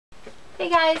Hey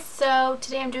guys, so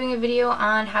today I'm doing a video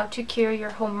on how to cure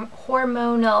your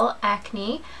hormonal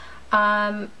acne.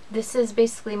 This is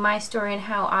basically my story and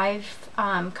how I've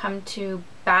come to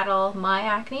battle my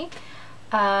acne.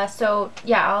 So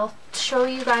yeah, I'll show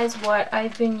you guys what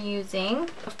I've been using.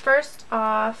 First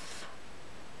off,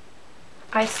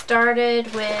 I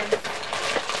started with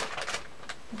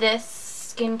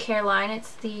this skincare line.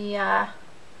 It's the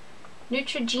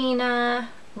Neutrogena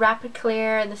Rapid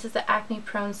Clear, and this is the acne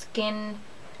prone skin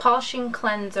polishing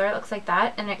cleanser. It looks like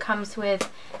that, and it comes with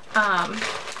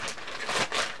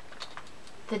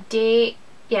the day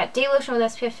lotion with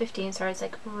SPF 15. Sorry, it's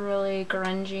like really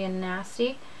grungy and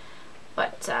nasty,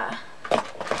 but I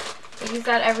use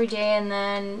that every day. And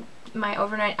then my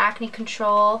overnight acne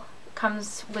control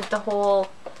comes with the whole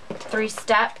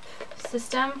 3-step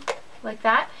system like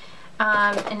that,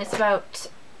 and it's about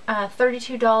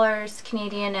 $32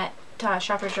 Canadian at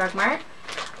Shoppers Drug Mart.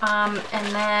 And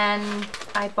then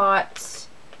I bought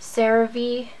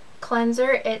Cerave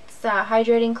cleanser. It's a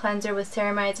hydrating cleanser with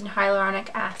ceramides and hyaluronic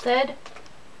acid.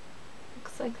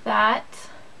 Looks like that.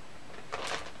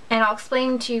 And I'll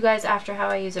explain to you guys after how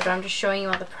I use it, but I'm just showing you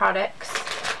all the products.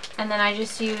 And then I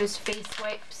just use face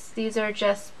wipes. These are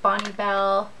just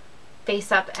BonneBell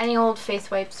Face Up. Any old face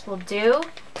wipes will do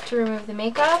to remove the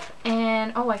makeup.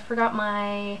 And oh, I forgot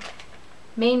my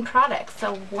main product,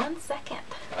 so 1 second.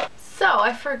 So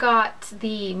I forgot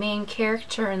the main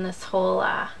character in this whole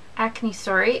acne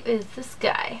story is this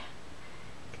guy.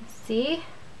 You can see.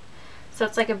 So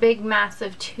it's like a big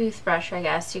massive toothbrush, I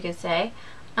guess you could say.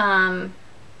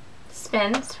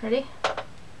 Spins. Ready?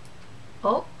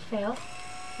 Oh, failed.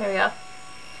 There we go.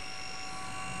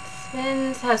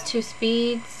 Spins, has 2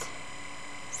 speeds.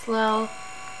 Slow,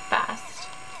 fast.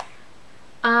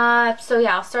 So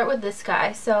yeah, I'll start with this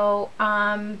guy. So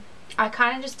I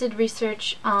kind of just did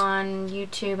research on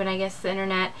YouTube and I guess the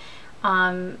internet,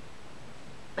 how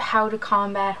to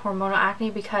combat hormonal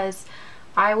acne, because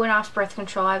I went off birth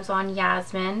control. I was on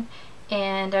Yasmin,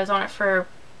 and I was on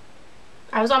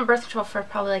birth control for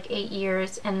probably like 8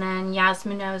 years, and then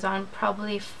Yasmin I was on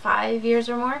probably 5 years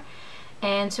or more.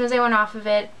 And as soon as I went off of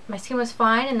it, my skin was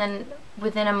fine, and then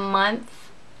within a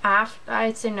month after,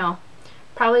 I'd say no,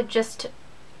 probably just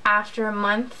after a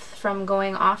month from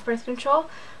going off birth control,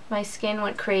 my skin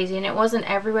went crazy, and it wasn't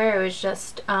everywhere. It was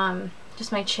just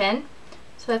my chin.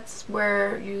 So that's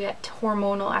where you get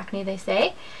hormonal acne, they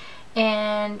say.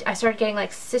 And I started getting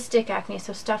like cystic acne,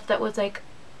 so stuff that was like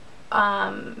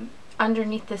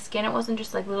underneath the skin. It wasn't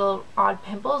just like little odd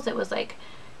pimples. It was like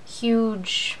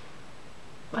huge,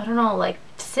 I don't know, like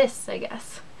cysts, I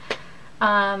guess.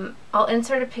 I'll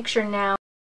insert a picture now.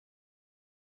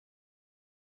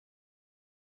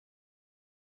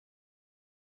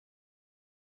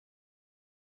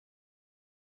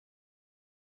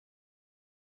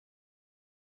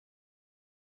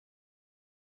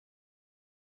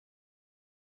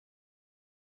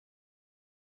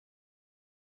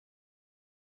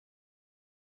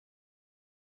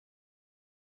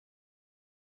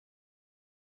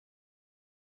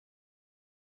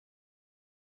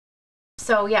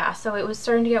 So yeah, so it was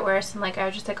starting to get worse, and like I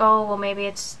was just like, oh well, maybe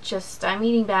it's just I'm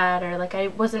eating bad, or like I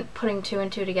wasn't putting 2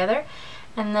 and 2 together.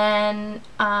 And then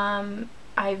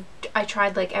I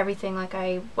tried like everything. Like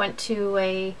I went to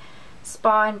a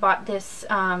spa and bought this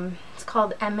it's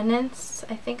called Eminence,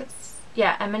 I think it's,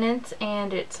 yeah, Eminence,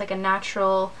 and it's like a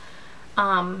natural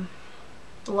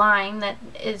line that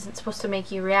isn't supposed to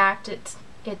make you react.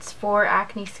 It's for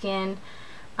acne skin.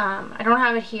 I don't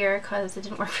have it here because it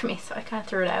didn't work for me, so I kind of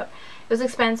threw it out. It was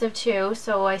expensive too,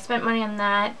 so I spent money on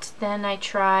that. Then I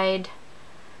tried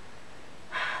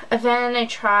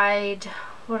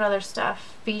what other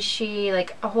stuff? Vichy,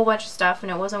 like a whole bunch of stuff, and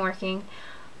it wasn't working.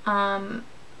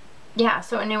 Yeah,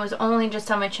 so, and it was only just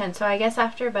on my chin. So I guess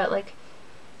after about like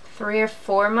 3 or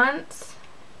 4 months,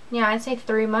 yeah, I'd say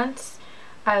 3 months,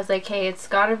 I was like, hey, it's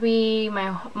gotta be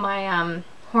my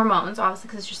hormones, obviously,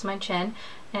 because it's just my chin,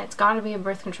 and it's gotta be a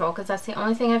birth control, because that's the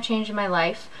only thing I've changed in my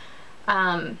life.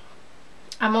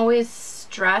 I'm always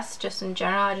stressed, just in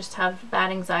general. I just have bad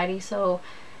anxiety, so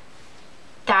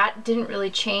that didn't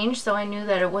really change, so I knew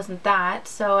that it wasn't that.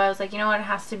 So I was like, you know what, it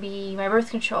has to be my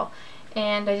birth control.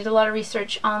 And I did a lot of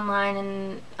research online,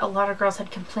 and a lot of girls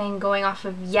had complained going off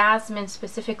of Yasmin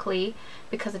specifically,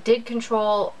 because it did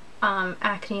control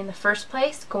acne in the first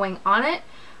place. Going on it,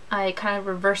 it kind of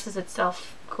reverses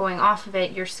itself. Going off of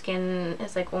it, your skin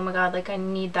is like, oh my god, like I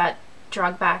need that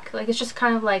drug back. Like it's just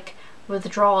kind of like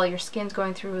withdrawal. Your skin's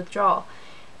going through withdrawal.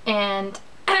 And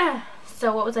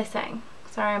so what was I saying?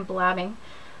 Sorry, I'm blabbing.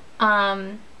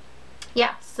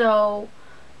 Yeah, so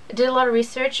I did a lot of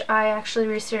research. I actually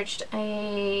researched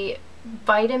a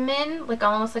vitamin, like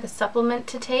almost like a supplement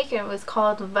to take, and it was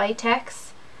called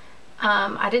Vitex.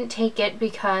 I didn't take it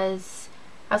because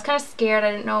I was kind of scared.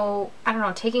 I don't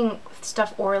know, taking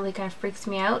stuff orally kind of freaks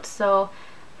me out, so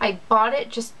I bought it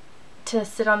just to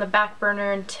sit on the back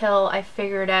burner until I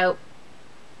figured out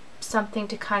something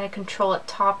to kind of control it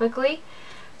topically.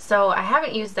 So I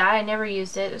haven't used that. I never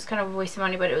used it. It was kind of a waste of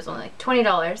money, but it was only like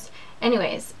 $20.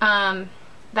 Anyways,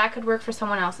 that could work for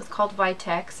someone else. It's called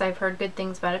Vitex. I've heard good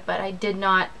things about it, but I did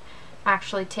not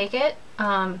actually take it.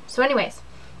 So anyways,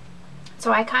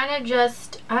 so I kind of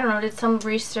just, I don't know, did some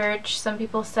research. Some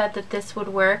people said that this would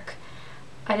work.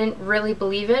 I didn't really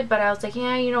believe it, but I was like,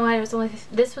 yeah, you know what,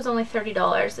 this was only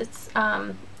 $30. It's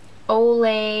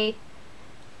Olay,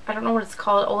 I don't know what it's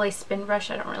called, Olay Spin Brush,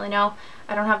 I don't really know.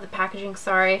 I don't have the packaging,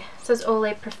 sorry. It says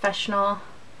Olay Professional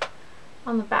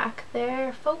on the back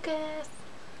there. Focus.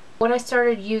 What I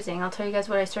started using, I'll tell you guys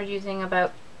what I started using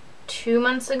about 2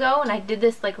 months ago, and I did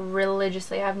this like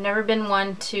religiously. I've never been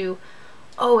one to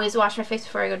always wash my face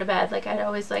before I go to bed. Like, I'd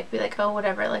always like be like, oh,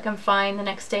 whatever, like I'm fine the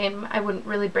next day, and I wouldn't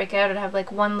really break out. I'd have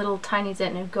like one little tiny zit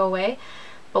and it'd go away.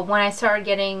 But when I started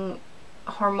getting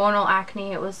hormonal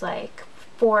acne, it was like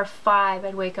 4 or 5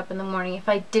 I'd wake up in the morning if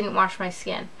I didn't wash my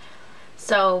skin.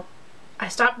 So I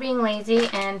stopped being lazy,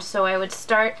 and so I would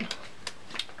start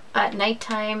at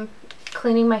nighttime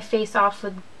cleaning my face off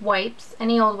with wipes.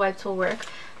 Any old wipes will work.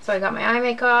 So I got my eye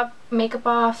makeup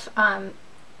off,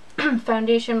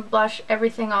 foundation, blush,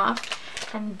 everything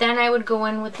off, and then I would go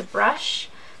in with the brush.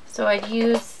 So I'd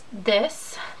use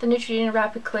this, the Neutrogena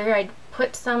Rapid Clear. I'd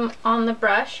put some on the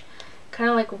brush, kind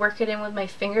of like work it in with my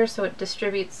fingers so it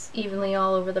distributes evenly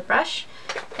all over the brush.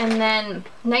 And then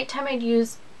nighttime I'd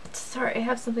use, sorry, I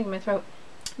have something in my throat.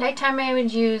 Nighttime I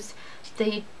would use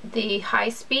the high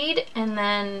speed, and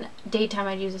then daytime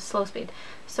I'd use a slow speed.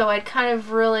 So I'd kind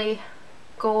of really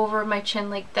go over my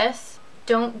chin like this.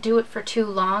 Don't do it for too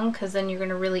long, because then you're going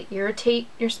to really irritate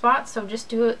your spots, so just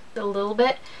do it a little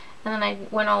bit, and then I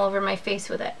went all over my face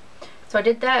with it. So I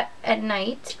did that at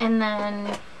night, and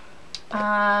then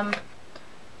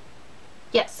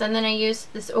yes, and then I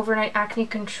used this overnight acne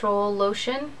control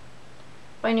lotion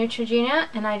by Neutrogena,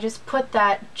 and I just put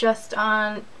that just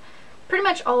on pretty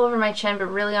much all over my chin, but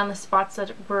really on the spots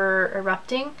that were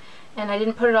erupting. And I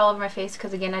didn't put it all over my face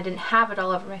because, again, I didn't have it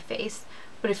all over my face.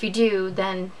 But if you do,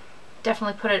 then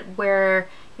definitely put it where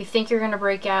you think you're going to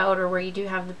break out, or where you do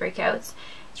have the breakouts.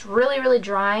 It's really, really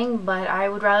drying, but I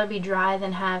would rather be dry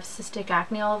than have cystic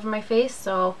acne all over my face,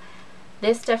 so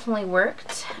this definitely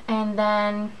worked. And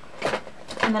then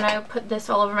I would put this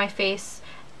all over my face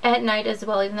at night as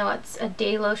well, even though it's a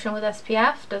day lotion with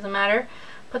SPF, doesn't matter.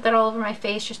 Put that all over my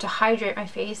face just to hydrate my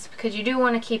face, because you do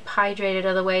want to keep hydrated,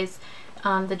 otherwise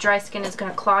the dry skin is going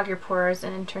to clog your pores,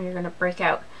 and in turn you're going to break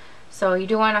out. So you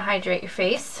do want to hydrate your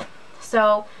face.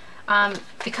 So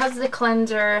because the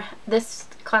cleanser, this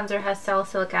cleanser has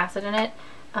salicylic acid in it,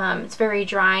 it's very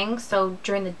drying, so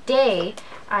during the day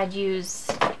I'd use,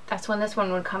 that's when this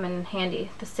one would come in handy,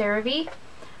 the Cerave.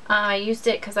 I used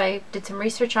it because I did some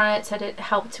research on it, said it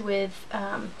helped with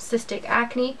cystic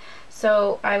acne.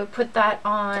 So I would put that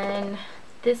on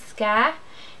this guy,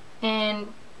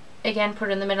 and again put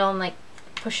it in the middle and like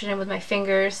push it in with my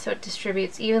fingers so it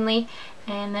distributes evenly,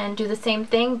 and then do the same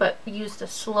thing but use the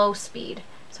slow speed.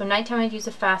 So nighttime I'd use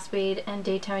a fast speed, and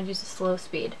daytime I'd use a slow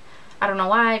speed. I don't know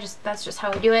why, that's just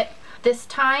how I do it. This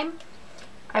time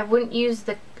I wouldn't use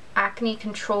the acne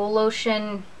control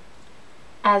lotion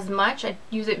as much. I'd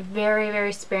use it very,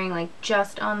 very sparingly,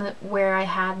 just on where I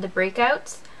had the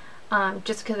breakouts,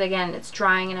 just because, again, it's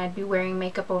drying and I'd be wearing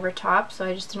makeup over top, so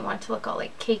I just didn't want it to look all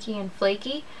like cakey and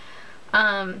flaky.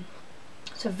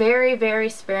 So very, very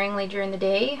sparingly during the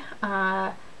day.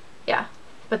 Yeah,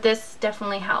 but this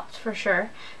definitely helped for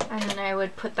sure. And then I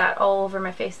would put that all over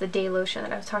my face, the day lotion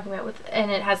that I was talking about, and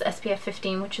it has SPF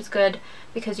 15, which is good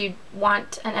because you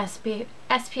want an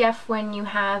SPF when you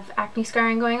have acne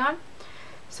scarring going on.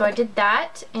 So I did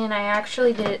that, and I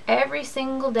actually did it every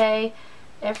single day,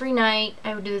 every night.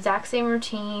 I would do the exact same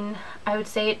routine. I would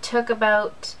say it took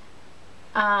about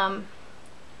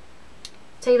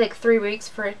say like 3 weeks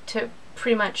for it to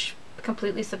pretty much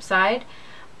completely subside,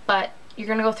 but you're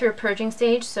going to go through a purging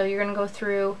stage, so you're going to go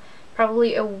through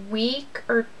probably a week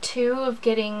or 2 of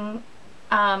getting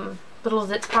little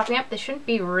zits popping up. They shouldn't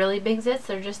be really big zits,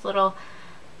 they're just little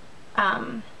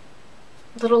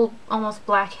almost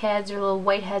black heads or little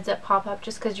white heads that pop up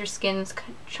just because your skin's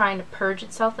trying to purge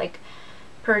itself, like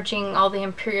purging all the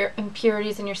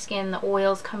impurities in your skin, the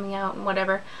oils coming out and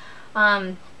whatever.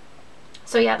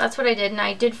 So yeah, that's what I did, and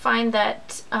I did find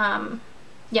that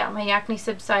yeah, my acne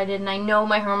subsided, and I know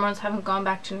my hormones haven't gone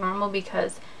back to normal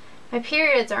because my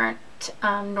periods aren't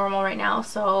not normal right now,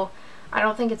 so I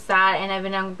don't think it's that, and I've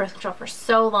been on birth control for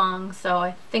so long, so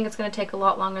I think it's going to take a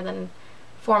lot longer than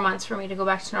 4 months for me to go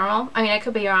back to normal. I mean, I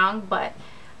could be wrong, but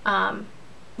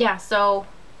yeah, so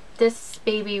this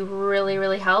baby really,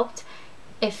 really helped.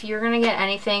 If you're going to get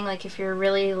anything, like if you're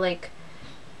really like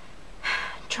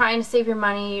trying to save your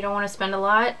money, you don't want to spend a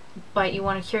lot, but you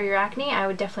want to cure your acne, I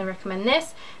would definitely recommend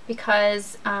this,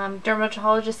 because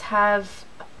dermatologists have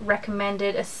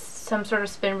recommended some sort of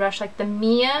spin brush, like the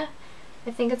Mia,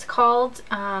 I think it's called.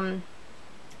 Can't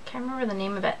remember the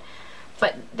name of it,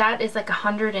 but that is like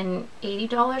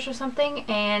 $180 or something,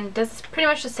 and does pretty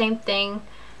much the same thing.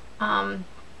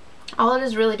 All it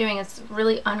is really doing is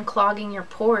really unclogging your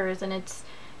pores, and it's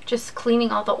just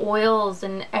cleaning all the oils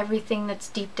and everything that's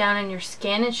deep down in your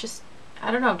skin. It's just,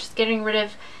 I don't know, just getting rid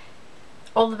of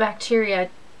all the bacteria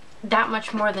that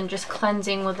much more than just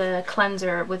cleansing with a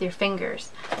cleanser with your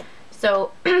fingers.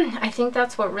 So I think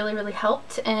that's what really, really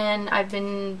helped, and I've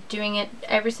been doing it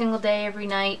every single day, every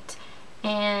night,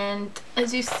 and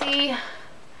as you see,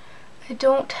 I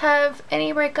don't have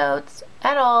any breakouts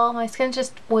at all. My skin's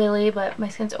just oily, but my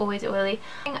skin's always oily.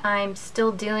 I'm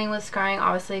still dealing with scarring,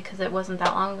 obviously, because it wasn't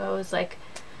that long ago. It was like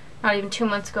not even 2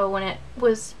 months ago when it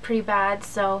was pretty bad,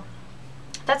 so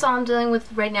that's all I'm dealing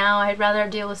with right now. I'd rather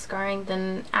deal with scarring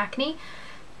than acne.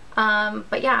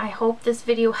 But yeah, I hope this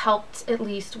video helped at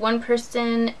least one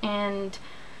person, and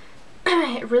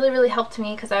it really, really helped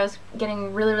me, because I was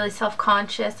getting really, really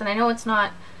self-conscious, and I know it's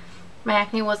not, my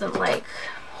acne wasn't like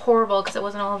horrible because it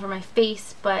wasn't all over my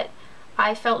face, but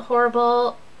I felt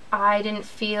horrible. I didn't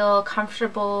feel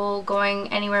comfortable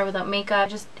going anywhere without makeup.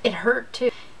 Just, it hurt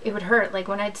too. It would hurt, like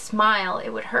when I'd smile, it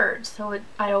would hurt, so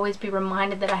I'd always be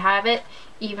reminded that I have it,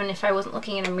 even if I wasn't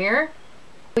looking in a mirror.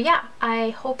 But yeah, I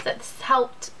hope that this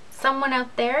helped someone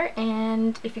out there,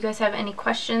 and if you guys have any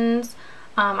questions,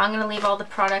 I'm going to leave all the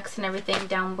products and everything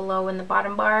down below in the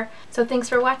bottom bar. So thanks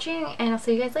for watching, and I'll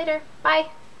see you guys later. Bye!